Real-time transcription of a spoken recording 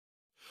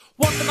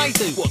What do they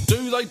do? What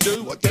do they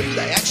do? What do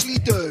they actually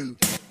do?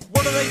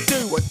 What do they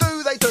do? What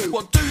do they do?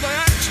 What do they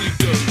actually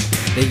do?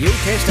 The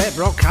UK state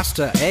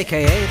broadcaster,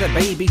 aka the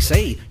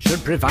BBC,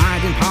 should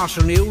provide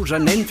impartial news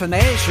and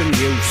information,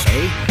 you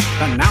see.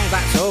 But now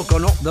that's all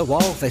gone up the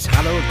wall, this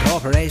hallowed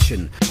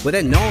corporation, with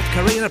a North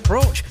Korean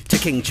approach to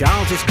King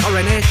Charles's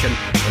coronation.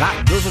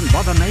 That doesn't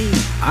bother me,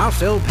 I'll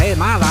still pay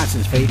my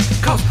licence fee,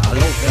 cause I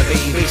love the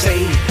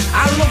BBC,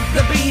 I love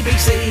the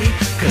BBC,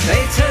 cause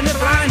they turn a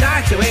blind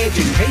eye to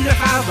aging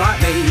paedophiles like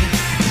me.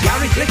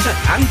 Gary Glitter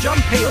and John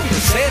Peel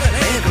say that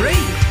they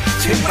agree.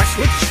 Tim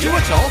Westwood,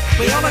 Stuart Hall,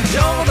 we all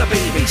adore the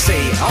BBC.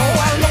 Oh,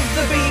 I love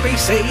the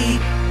BBC.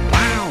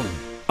 Wow.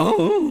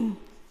 Oh.